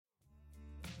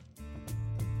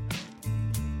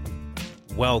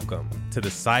Welcome to the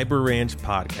Cyber Ranch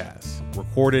podcast,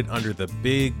 recorded under the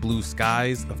big blue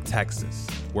skies of Texas,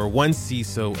 where one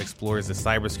CISO explores the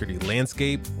cybersecurity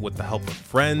landscape with the help of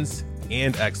friends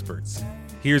and experts.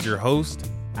 Here's your host,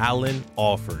 Allan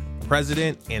Alford,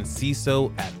 President and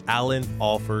CISO at Allan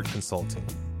Alford Consulting.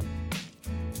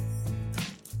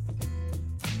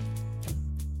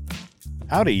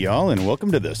 Howdy, y'all, and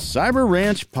welcome to the Cyber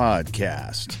Ranch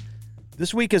podcast.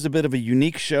 This week is a bit of a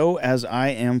unique show as I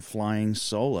am flying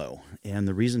solo, and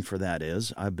the reason for that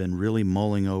is I've been really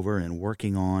mulling over and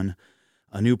working on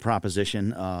a new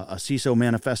proposition, a CISO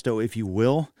manifesto, if you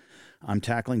will. I'm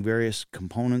tackling various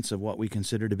components of what we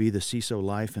consider to be the CISO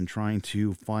life and trying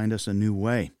to find us a new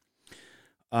way.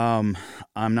 I'm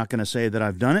not going to say that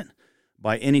I've done it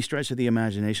by any stretch of the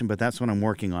imagination, but that's what I'm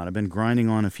working on. I've been grinding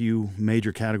on a few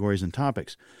major categories and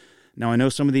topics. Now, I know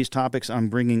some of these topics I'm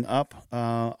bringing up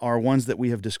are ones that we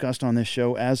have discussed on this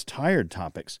show as tired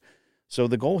topics. So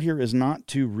the goal here is not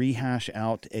to rehash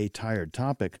out a tired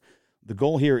topic. The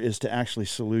goal here is to actually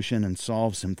solution and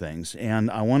solve some things. And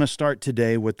I want to start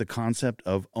today with the concept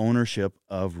of ownership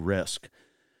of risk.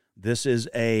 This is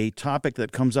a topic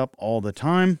that comes up all the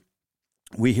time.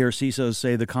 We hear CISOs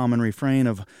say the common refrain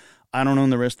of, I don't own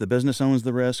the risk, the business owns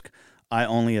the risk. I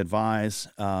only advise.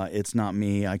 It's not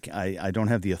me. I don't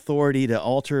have the authority to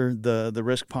alter the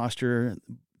risk posture,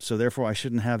 so therefore I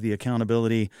shouldn't have the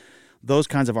accountability. Those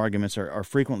kinds of arguments are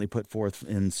frequently put forth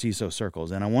in CISO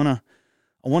circles, and I want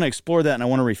to explore that, and I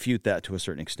want to refute that to a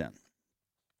certain extent.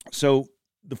 So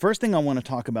the first thing I want to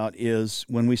talk about is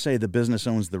when we say the business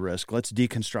owns the risk, let's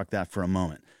deconstruct that for a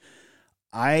moment.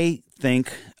 I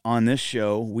think on this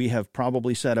show, we have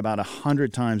probably said about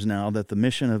 100 times now that the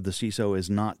mission of the CISO is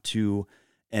not to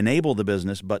enable the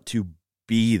business, but to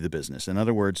be the business. In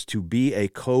other words, to be a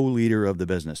co-leader of the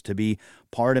business, to be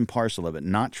part and parcel of it,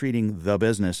 not treating the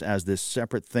business as this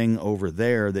separate thing over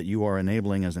there that you are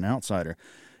enabling as an outsider.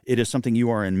 It is something you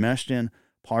are enmeshed in,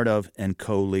 part of, and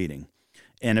co-leading.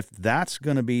 And if that's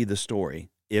going to be the story,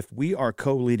 if we are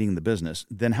co-leading the business,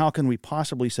 then how can we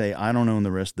possibly say, I don't own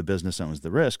the risk, the business owns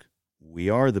the risk? We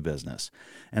are the business.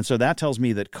 And so that tells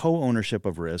me that co-ownership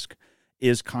of risk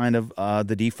is kind of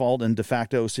the default and de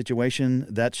facto situation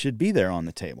that should be there on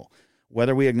the table.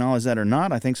 Whether we acknowledge that or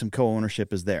not, I think some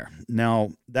co-ownership is there.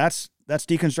 Now, that's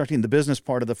deconstructing the business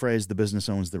part of the phrase, the business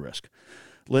owns the risk.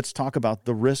 Let's talk about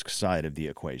the risk side of the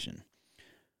equation.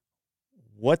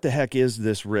 What the heck is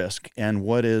this risk, and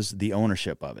what is the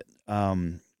ownership of it?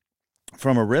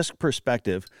 From a risk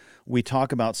perspective, we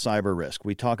talk about cyber risk,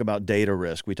 we talk about data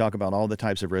risk, we talk about all the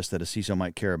types of risks that a CISO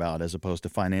might care about as opposed to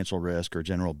financial risk or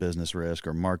general business risk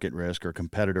or market risk or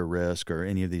competitor risk or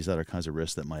any of these other kinds of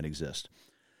risks that might exist.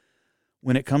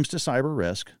 When it comes to cyber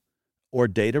risk or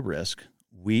data risk,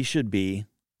 we should be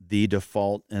the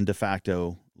default and de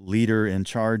facto leader in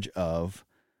charge of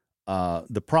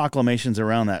the proclamations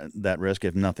around that risk,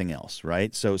 if nothing else,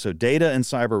 right? So data and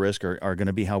cyber risk are going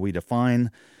to be how we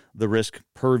define the risk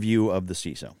purview of the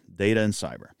CISO, data and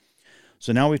cyber.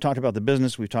 So now we've talked about the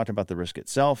business, we've talked about the risk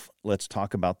itself. Let's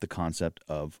talk about the concept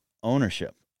of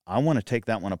ownership. I want to take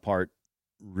that one apart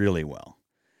really well.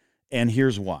 And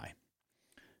here's why.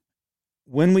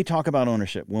 When we talk about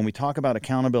ownership, when we talk about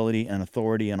accountability and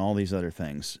authority and all these other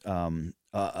things,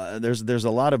 there's a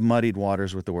lot of muddied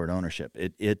waters with the word ownership.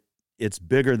 It's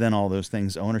bigger than all those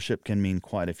things. Ownership can mean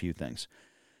quite a few things.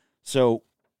 So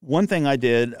one thing I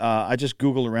did, I just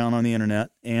Googled around on the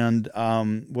internet and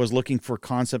was looking for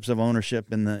concepts of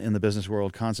ownership in the business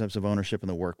world, concepts of ownership in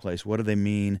the workplace. What do they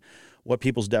mean? What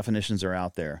people's definitions are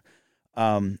out there?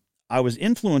 I was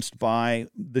influenced by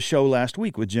the show last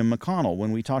week with Jim McConnell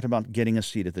when we talked about getting a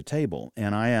seat at the table.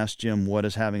 And I asked Jim, what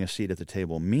does having a seat at the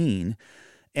table mean?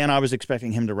 And I was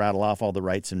expecting him to rattle off all the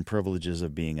rights and privileges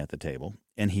of being at the table,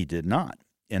 and he did not.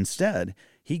 Instead,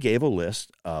 he gave a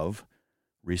list of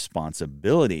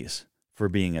responsibilities for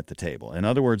being at the table. In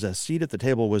other words, a seat at the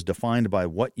table was defined by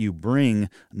what you bring,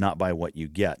 not by what you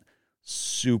get.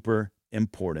 Super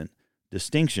important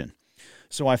distinction.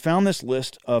 So I found this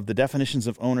list of the definitions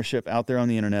of ownership out there on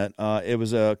the internet. It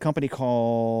was a company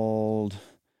called,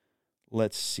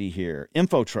 let's see here,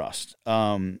 InfoTrust.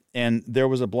 And there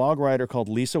was a blog writer called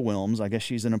Lisa Wilms. I guess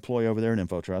she's an employee over there at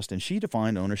InfoTrust. And she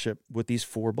defined ownership with these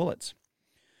 4 bullets.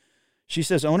 She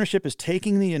says ownership is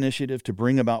taking the initiative to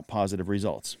bring about positive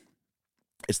results.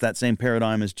 It's that same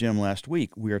paradigm as Jim last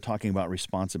week. We are talking about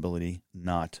responsibility,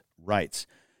 not rights.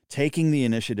 Taking the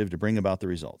initiative to bring about the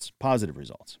results, positive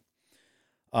results.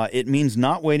 It means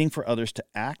not waiting for others to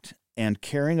act and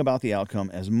caring about the outcome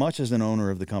as much as an owner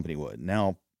of the company would.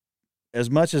 Now, as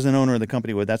much as an owner of the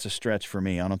company would, that's a stretch for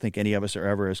me. I don't think any of us are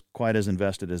ever quite as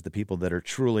invested as the people that are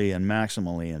truly and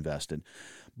maximally invested.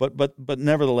 But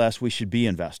nevertheless, we should be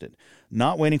invested,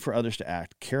 not waiting for others to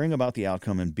act, caring about the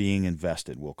outcome and being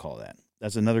invested, we'll call that.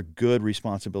 That's another good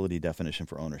responsibility definition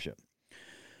for ownership.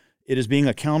 It is being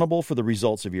accountable for the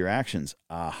results of your actions.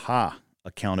 Aha,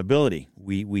 accountability.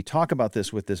 We talk about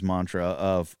this with this mantra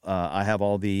of I have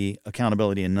all the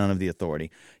accountability and none of the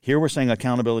authority. Here we're saying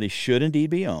accountability should indeed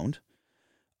be owned.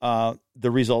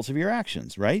 The results of your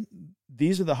actions, right?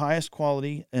 These are the highest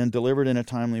quality and delivered in a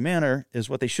timely manner is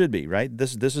what they should be, right?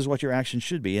 This is what your actions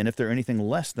should be. And if they're anything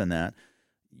less than that,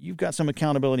 you've got some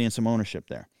accountability and some ownership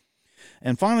there.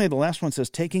 And finally, the last one says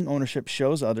taking ownership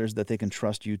shows others that they can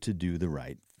trust you to do the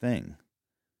right thing.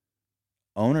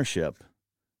 Ownership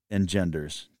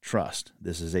engenders trust.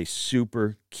 This is a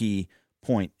super key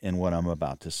point in what I'm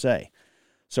about to say.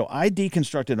 So I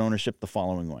deconstructed ownership the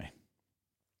following way.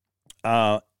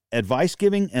 Advice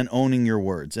giving and owning your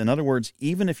words. In other words,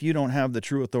 even if you don't have the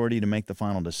true authority to make the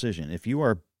final decision, if you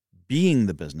are being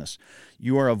the business,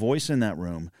 you are a voice in that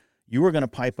room, you are going to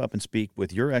pipe up and speak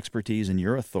with your expertise and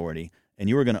your authority, and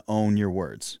you are going to own your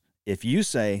words. If you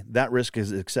say that risk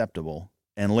is acceptable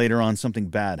and later on something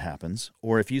bad happens,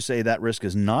 or if you say that risk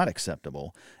is not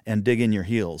acceptable and dig in your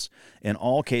heels, in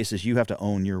all cases, you have to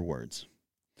own your words.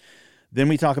 Then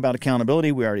we talk about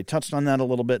accountability. We already touched on that a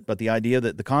little bit, but the idea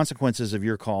that the consequences of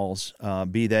your calls,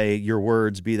 be they your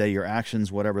words, be they your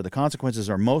actions, whatever, the consequences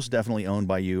are most definitely owned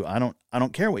by you. I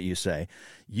don't care what you say.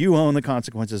 You own the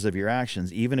consequences of your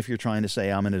actions, even if you're trying to say,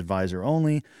 I'm an advisor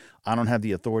only, I don't have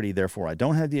the authority, therefore I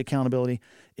don't have the accountability.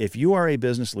 If you are a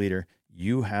business leader,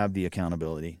 you have the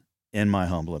accountability, in my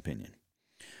humble opinion.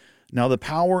 Now, the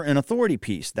power and authority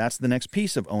piece, that's the next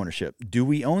piece of ownership. Do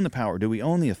we own the power? Do we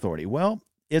own the authority? Well,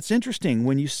 it's interesting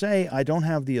when you say, I don't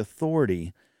have the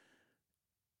authority,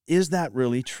 is that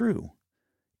really true?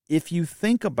 If you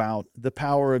think about the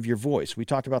power of your voice, we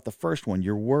talked about the first one,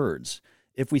 your words.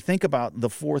 If we think about the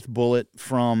fourth bullet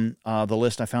from the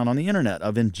list I found on the internet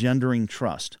of engendering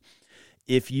trust,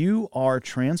 if you are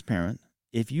transparent,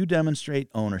 if you demonstrate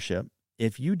ownership,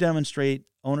 if you demonstrate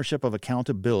ownership of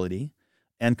accountability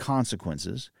and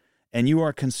consequences, and you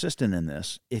are consistent in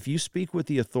this, if you speak with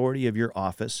the authority of your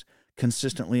office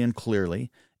consistently and clearly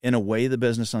in a way the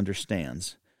business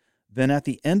understands, then at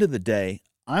the end of the day,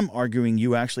 I'm arguing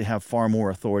you actually have far more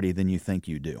authority than you think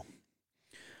you do.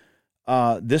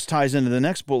 This ties into the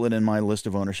next bullet in my list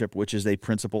of ownership, which is a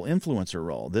principal influencer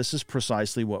role. This is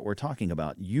precisely what we're talking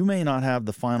about. You may not have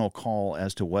the final call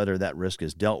as to whether that risk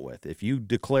is dealt with. If you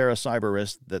declare a cyber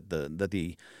risk that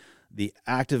the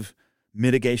active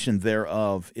mitigation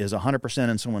thereof is 100%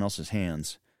 in someone else's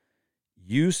hands,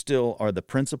 you still are the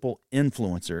principal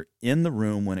influencer in the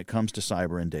room when it comes to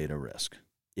cyber and data risk.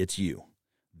 It's you.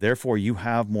 Therefore, you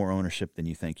have more ownership than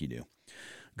you think you do.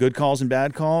 Good calls and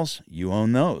bad calls, you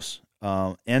own those.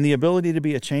 And the ability to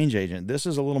be a change agent. This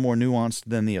is a little more nuanced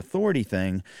than the authority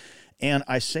thing. And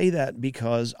I say that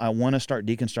because I want to start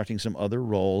deconstructing some other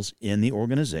roles in the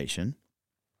organization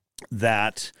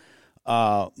that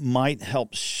might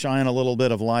help shine a little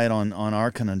bit of light on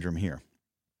our conundrum here.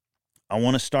 I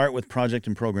want to start with project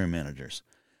and program managers.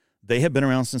 They have been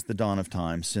around since the dawn of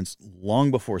time, since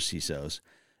long before CISOs,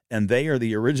 and they are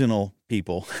the original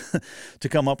people to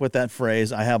come up with that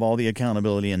phrase, I have all the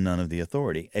accountability and none of the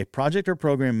authority. A project or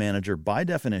program manager, by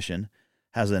definition,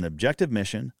 has an objective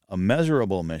mission, a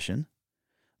measurable mission.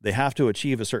 They have to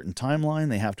achieve a certain timeline.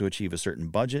 They have to achieve a certain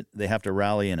budget. They have to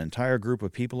rally an entire group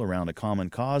of people around a common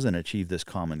cause and achieve this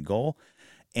common goal.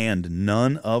 And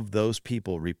none of those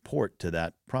people report to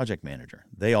that project manager.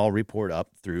 They all report up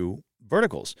through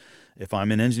verticals. If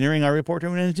I'm in engineering, I report to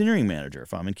an engineering manager.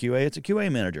 If I'm in QA, it's a QA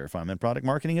manager. If I'm in product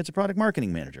marketing, it's a product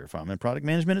marketing manager. If I'm in product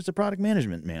management, it's a product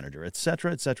management manager, et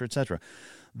cetera, et cetera, et cetera.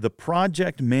 The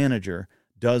project manager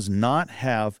does not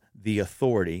have the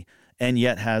authority and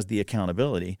yet has the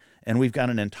accountability. And we've got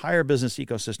an entire business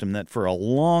ecosystem that for a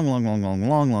long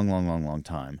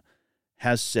time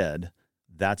has said,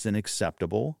 that's an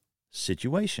acceptable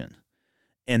situation.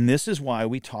 And this is why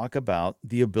we talk about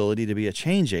the ability to be a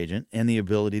change agent and the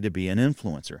ability to be an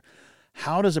influencer.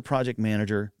 How does a project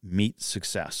manager meet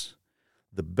success?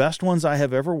 The best ones I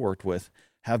have ever worked with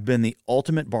have been the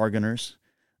ultimate bargainers,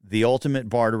 the ultimate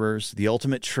barterers, the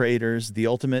ultimate traders, the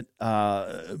ultimate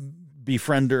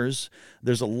befrienders.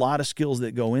 There's a lot of skills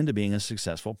that go into being a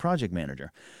successful project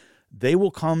manager. They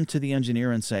will come to the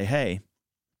engineer and say, hey,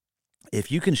 if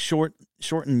you can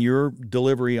shorten your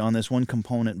delivery on this one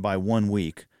component by 1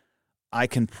 week, I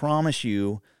can promise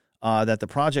you that the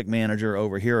project manager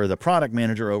over here or the product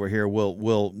manager over here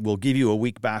will give you a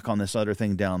week back on this other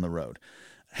thing down the road.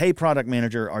 hey, product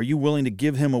manager, are you willing to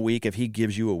give him a week if he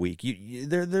gives you a week?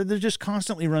 They're just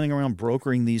constantly running around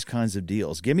brokering these kinds of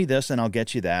deals. Give me this and I'll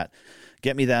get you that.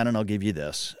 Get me that and I'll give you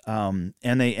this. And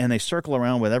they circle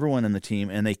around with everyone in the team,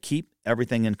 and they keep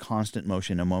everything in constant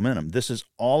motion and momentum. This is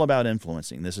all about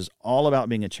influencing. This is all about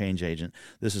being a change agent.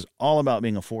 This is all about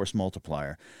being a force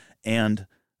multiplier. And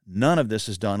none of this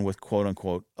is done with quote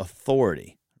unquote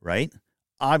authority, right?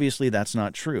 Obviously, that's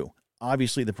not true.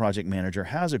 Obviously, the project manager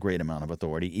has a great amount of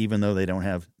authority, even though they don't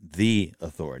have the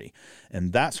authority.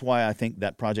 And that's why I think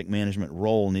that project management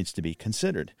role needs to be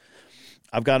considered.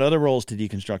 I've got other roles to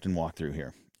deconstruct and walk through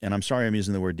here. And I'm sorry I'm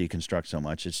using the word deconstruct so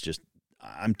much. It's just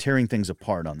I'm tearing things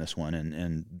apart on this one,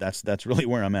 and that's really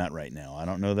where I'm at right now. I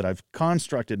don't know that I've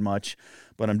constructed much,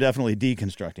 but I'm definitely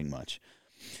deconstructing much.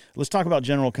 Let's talk about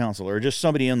general counsel, or just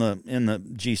somebody in the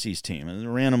GC's team, a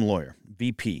random lawyer,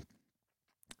 VP.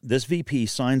 This VP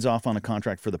signs off on a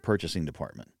contract for the purchasing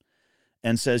department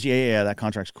and says, yeah, that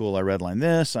contract's cool. I redlined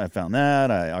this. I found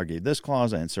that. I argued this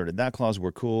clause. I inserted that clause.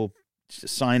 We're cool.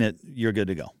 Just sign it. You're good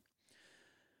to go.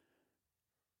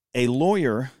 A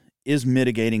lawyer is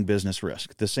mitigating business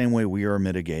risk the same way we are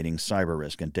mitigating cyber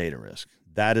risk and data risk.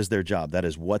 That is their job. That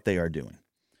is what they are doing.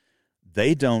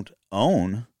 They don't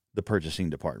own the purchasing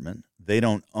department. They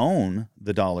don't own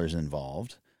the dollars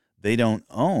involved. They don't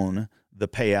own the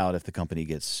payout if the company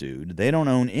gets sued. They don't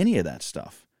own any of that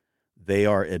stuff. They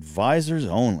are advisors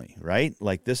only, right?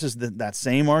 Like this is that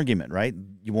same argument, right?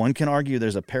 One can argue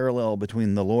there's a parallel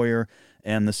between the lawyer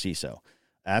and the CISO.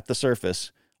 At the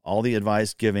surface, all the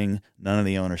advice giving, none of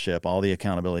the ownership, all the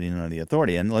accountability, none of the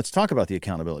authority. And let's talk about the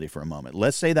accountability for a moment.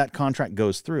 Let's say that contract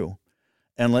goes through,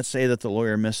 and let's say that the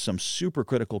lawyer missed some super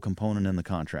critical component in the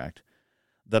contract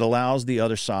that allows the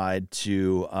other side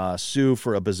to sue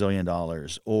for $1 billion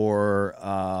or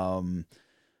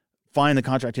find the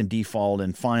contract in default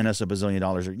and fine us $1 billion,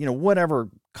 or whatever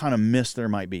kind of miss there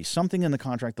might be. Something in the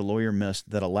contract the lawyer missed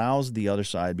that allows the other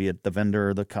side, be it the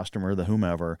vendor, the customer, the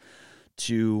whomever,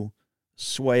 to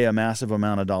sway a massive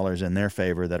amount of dollars in their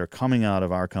favor that are coming out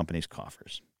of our company's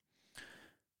coffers.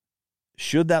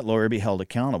 Should that lawyer be held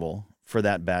accountable for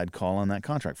that bad call on that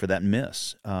contract, for that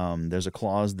miss? There's a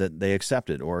clause that they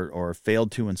accepted or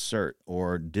failed to insert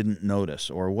or didn't notice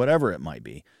or whatever it might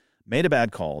be. Made a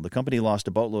bad call. The company lost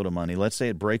a boatload of money. Let's say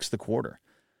it breaks the quarter.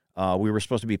 We were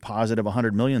supposed to be positive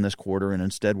 $100 million this quarter, and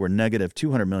instead we're negative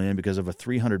 $200 million because of a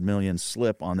 $300 million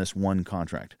slip on this one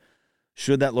contract.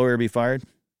 Should that lawyer be fired?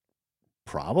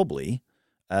 Probably.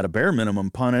 At a bare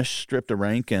minimum, punished, stripped of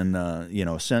rank, and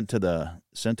sent to the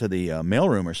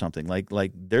mailroom or something.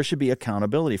 Like there should be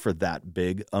accountability for that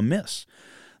big a miss.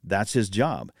 That's his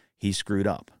job. He screwed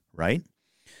up, right?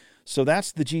 So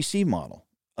that's the GC model.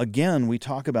 Again, we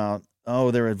talk about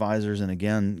they're advisors, and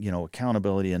again,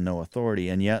 accountability and no authority,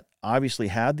 and yet obviously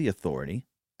had the authority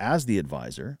as the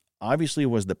advisor. Obviously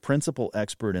was the principal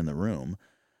expert in the room.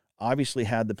 Obviously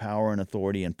had the power and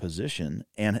authority and position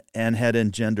and had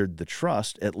engendered the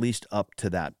trust, at least up to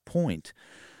that point.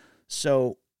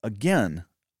 So again,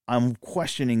 I'm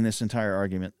questioning this entire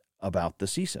argument about the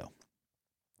CISO.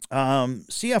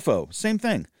 CFO, same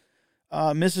thing.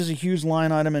 Misses a huge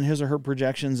line item in his or her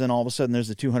projections, and all of a sudden there's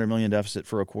a $200 million deficit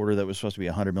for a quarter that was supposed to be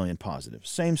 $100 million positive.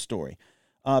 Same story.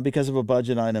 Because of a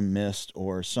budget item missed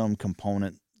or some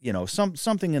component,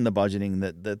 something in the budgeting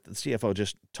that the CFO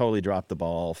just totally dropped the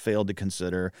ball, failed to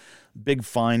consider, big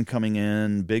fine coming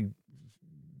in, big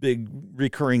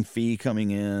recurring fee coming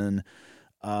in,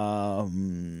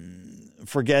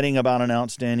 forgetting about an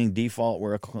outstanding default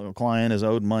where a client is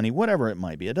owed money, whatever it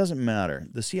might be. It doesn't matter.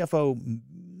 The CFO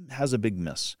has a big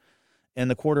miss,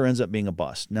 and the quarter ends up being a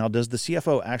bust. Now, does the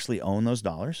CFO actually own those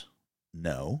dollars?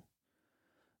 No.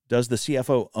 Does the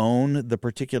CFO own the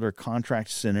particular contract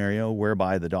scenario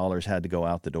whereby the dollars had to go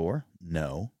out the door?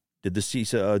 No. Did the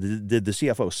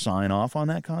CFO sign off on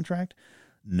that contract?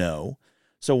 No.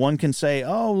 So one can say,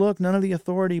 oh, look, none of the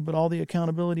authority but all the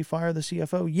accountability, fire the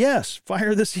CFO. Yes,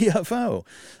 fire the CFO.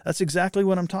 That's exactly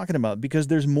what I'm talking about, because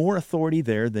there's more authority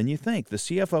there than you think. The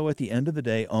CFO at the end of the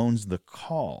day owns the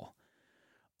call,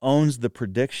 owns the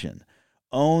prediction,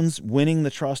 owns winning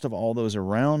the trust of all those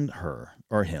around her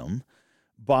or him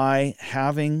by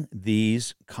having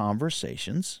these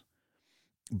conversations,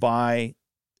 by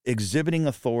exhibiting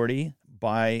authority,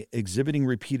 by exhibiting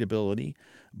repeatability,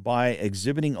 by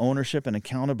exhibiting ownership and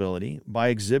accountability, by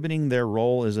exhibiting their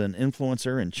role as an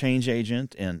influencer and change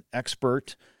agent and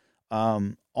expert.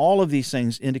 All of these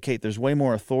things indicate there's way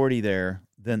more authority there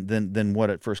than what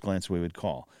at first glance we would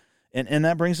call. And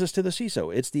that brings us to the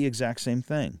CISO. It's the exact same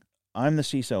thing. I'm the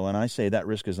CISO, and I say that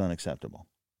risk is unacceptable.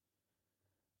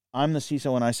 I'm the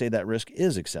CISO, and I say that risk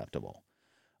is acceptable.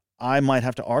 I might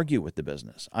have to argue with the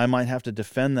business. I might have to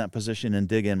defend that position and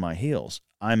dig in my heels.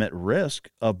 I'm at risk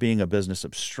of being a business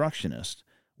obstructionist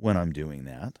when I'm doing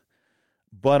that.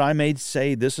 But I may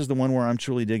say this is the one where I'm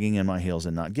truly digging in my heels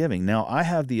and not giving. Now, I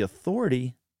have the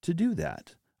authority to do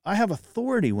that. I have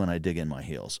authority when I dig in my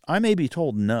heels. I may be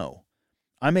told no.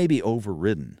 I may be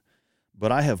overridden.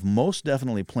 But I have most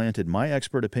definitely planted my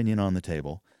expert opinion on the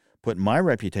table, put my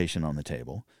reputation on the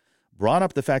table, brought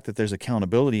up the fact that there's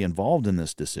accountability involved in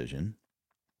this decision,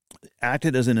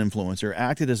 acted as an influencer,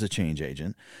 acted as a change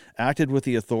agent, acted with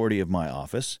the authority of my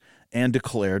office, and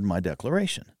declared my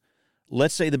declaration.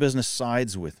 Let's say the business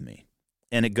sides with me,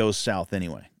 and it goes south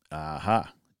anyway.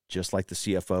 Just like the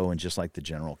CFO and just like the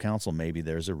general counsel, maybe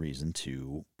there's a reason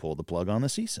to pull the plug on the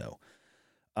CISO.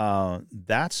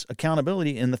 That's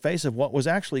accountability in the face of what was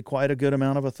actually quite a good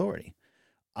amount of authority.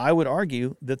 I would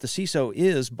argue that the CISO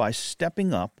is, by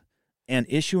stepping up and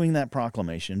issuing that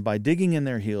proclamation, by digging in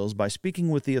their heels, by speaking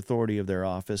with the authority of their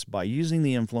office, by using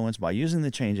the influence, by using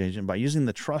the change agent, by using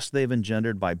the trust they've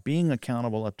engendered, by being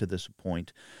accountable up to this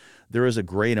point, there is a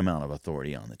great amount of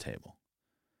authority on the table.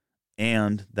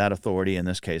 And that authority in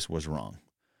this case was wrong.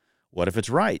 What if it's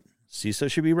right?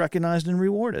 CISO should be recognized and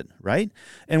rewarded, right?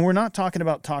 And we're not talking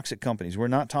about toxic companies. We're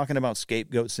not talking about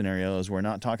scapegoat scenarios. We're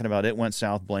not talking about it went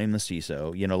south, blame the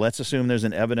CISO. Let's assume there's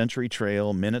an evidentiary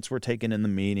trail. Minutes were taken in the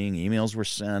meeting. Emails were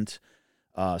sent.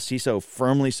 CISO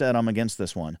firmly said, I'm against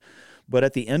this one. But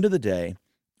at the end of the day,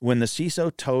 when the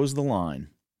CISO toes the line,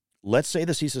 let's say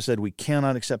the CISO said, we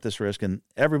cannot accept this risk, and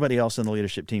everybody else in the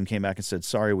leadership team came back and said,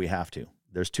 sorry, we have to.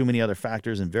 There's too many other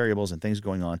factors and variables and things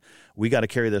going on. We got to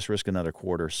carry this risk another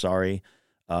quarter. Sorry,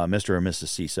 Mr. or Mrs.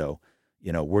 CISO,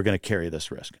 we're going to carry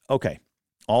this risk. Okay,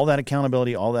 all that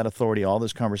accountability, all that authority, all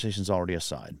those conversations already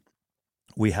aside.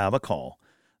 We have a call.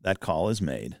 That call is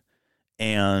made,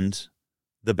 and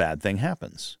the bad thing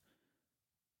happens.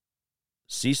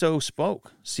 CISO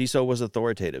spoke. CISO was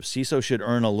authoritative. CISO should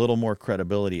earn a little more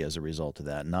credibility as a result of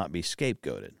that, not be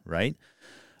scapegoated, right?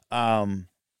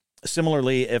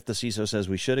 Similarly, if the CISO says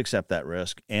we should accept that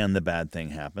risk and the bad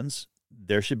thing happens,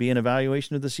 there should be an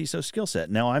evaluation of the CISO skill set.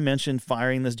 Now, I mentioned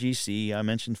firing the GC. I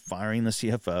mentioned firing the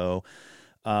CFO.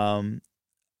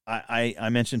 I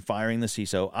mentioned firing the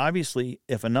CISO. Obviously,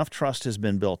 if enough trust has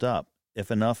been built up, if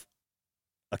enough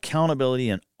accountability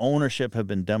and ownership have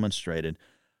been demonstrated,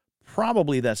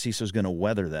 probably that CISO is going to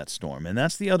weather that storm. And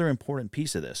that's the other important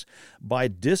piece of this. By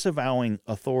disavowing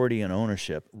authority and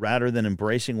ownership rather than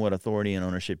embracing what authority and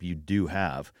ownership you do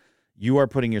have, you are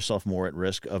putting yourself more at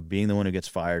risk of being the one who gets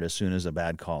fired as soon as a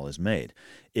bad call is made.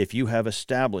 If you have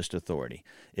established authority,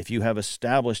 if you have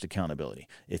established accountability,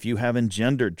 if you have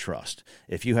engendered trust,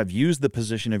 if you have used the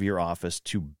position of your office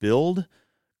to build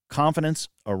confidence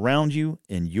around you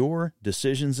in your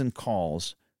decisions and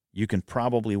calls, you can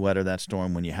probably weather that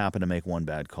storm when you happen to make one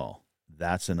bad call.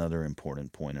 That's another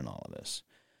important point in all of this.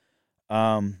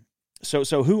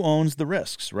 So who owns the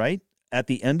risks, right? At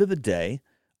the end of the day,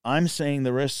 I'm saying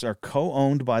the risks are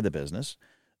co-owned by the business,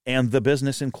 and the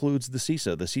business includes the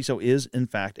CISO. The CISO is, in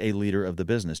fact, a leader of the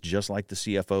business, just like the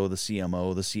CFO, the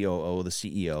CMO, the COO, the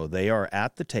CEO. They are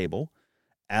at the table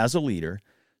as a leader,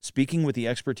 speaking with the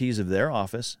expertise of their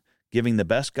office, giving the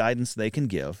best guidance they can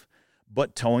give,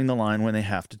 but towing the line when they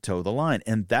have to toe the line.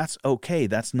 And that's okay.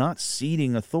 That's not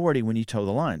ceding authority when you toe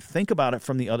the line. Think about it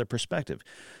from the other perspective.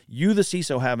 You, the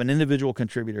CISO, have an individual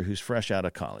contributor who's fresh out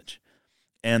of college,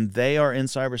 and they are in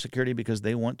cybersecurity because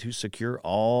they want to secure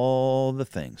all the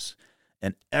things.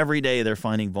 And every day they're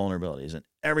finding vulnerabilities, and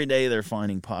every day they're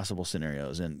finding possible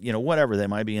scenarios. And, whatever, they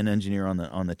might be an engineer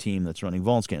on the team that's running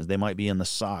vuln scans. They might be in the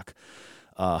SOC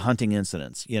hunting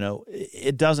incidents.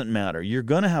 It doesn't matter. You're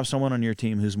going to have someone on your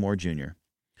team who's more junior,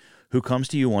 who comes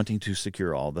to you wanting to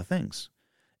secure all the things.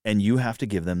 And you have to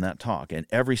give them that talk. And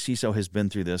every CISO has been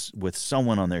through this with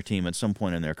someone on their team at some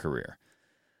point in their career.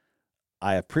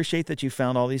 I appreciate that you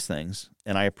found all these things,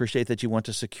 and I appreciate that you want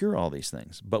to secure all these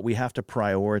things, but we have to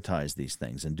prioritize these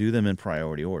things and do them in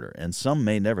priority order. And some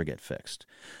may never get fixed.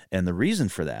 And the reason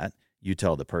for that, you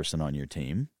tell the person on your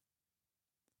team,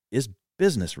 is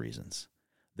business reasons.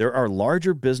 There are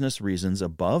larger business reasons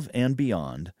above and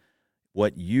beyond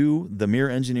what you, the mere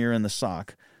engineer in the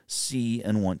SOC, see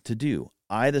and want to do.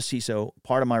 I, the CISO,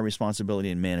 part of my responsibility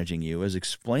in managing you is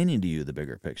explaining to you the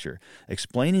bigger picture,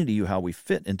 explaining to you how we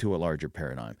fit into a larger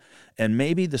paradigm. And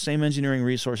maybe the same engineering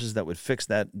resources that would fix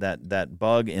that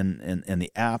bug in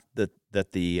the app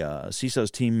that the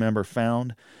CISO's team member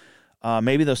found,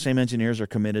 maybe those same engineers are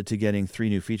committed to getting 3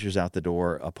 new features out the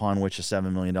door upon which a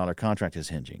 $7 million contract is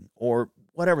hinging, or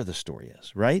whatever the story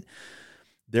is, right?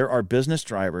 There are business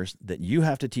drivers that you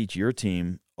have to teach your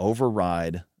team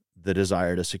override the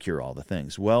desire to secure all the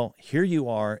things. Well, here you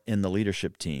are in the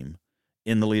leadership team,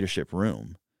 in the leadership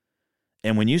room.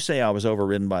 And when you say I was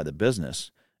overridden by the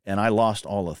business and I lost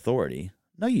all authority,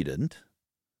 no, you didn't.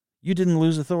 You didn't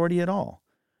lose authority at all.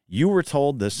 You were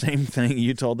told the same thing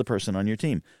you told the person on your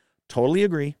team. Totally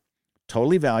agree,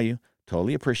 totally value,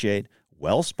 totally appreciate,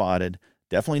 well spotted,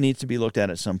 definitely needs to be looked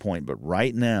at some point, but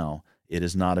right now it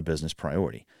is not a business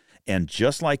priority. And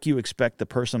just like you expect the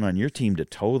person on your team to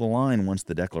toe the line once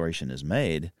the declaration is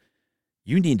made,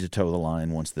 you need to toe the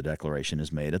line once the declaration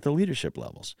is made at the leadership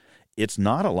levels. It's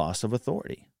not a loss of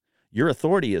authority. Your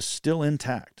authority is still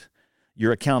intact.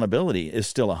 Your accountability is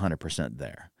still 100%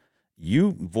 there.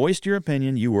 You voiced your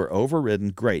opinion. You were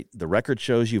overridden. Great. The record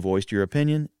shows you voiced your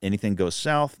opinion. Anything goes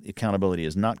south, accountability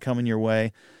is not coming your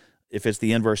way. If it's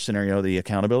the inverse scenario, the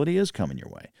accountability is coming your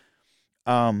way.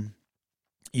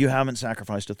 You haven't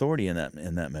sacrificed authority in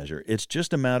that measure. It's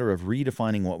just a matter of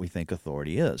redefining what we think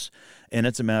authority is. And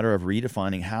it's a matter of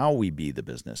redefining how we be the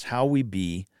business, how we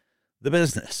be the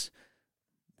business.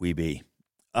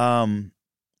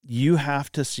 You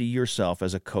have to see yourself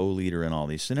as a co-leader in all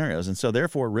these scenarios. And so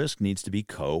therefore risk needs to be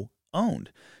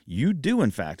co-owned. You do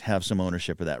in fact have some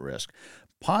ownership of that risk,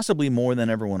 possibly more than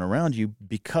everyone around you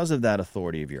because of that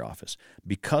authority of your office,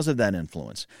 because of that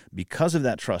influence, because of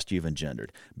that trust you've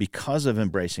engendered, because of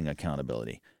embracing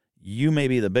accountability. You may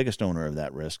be the biggest owner of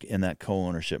that risk in that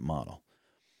co-ownership model.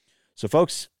 So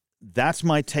folks, that's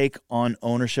my take on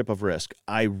ownership of risk.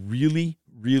 I really,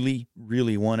 really,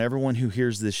 really want everyone who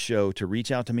hears this show to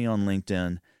reach out to me on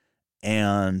LinkedIn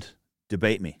and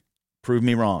debate me, prove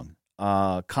me wrong,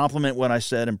 compliment what I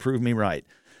said and prove me right.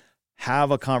 Have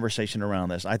a conversation around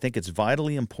this. I think it's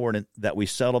vitally important that we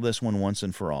settle this one once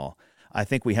and for all. I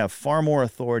think we have far more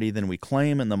authority than we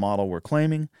claim in the model we're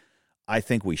claiming. I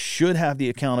think we should have the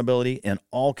accountability in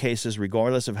all cases,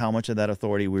 regardless of how much of that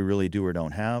authority we really do or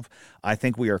don't have. I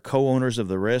think we are co-owners of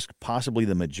the risk, possibly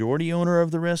the majority owner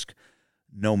of the risk,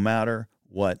 no matter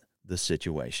what the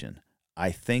situation.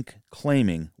 I think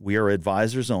claiming we are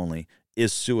advisors only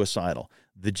is suicidal.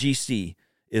 The GC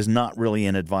is not really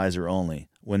an advisor only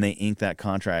when they ink that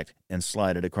contract and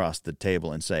slide it across the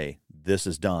table and say, this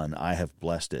is done, I have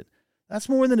blessed it. That's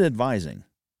more than advising.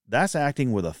 That's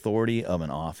acting with authority of an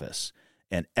office,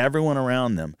 and everyone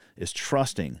around them is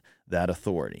trusting that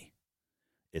authority.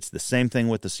 It's the same thing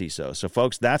with the CISO. So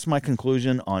folks, that's my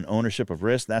conclusion on ownership of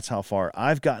risk. That's how far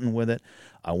I've gotten with it.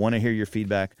 I want to hear your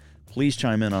feedback. Please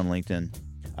chime in on LinkedIn.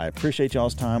 I appreciate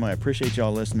y'all's time. I appreciate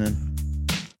y'all listening.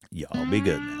 Y'all be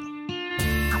good now.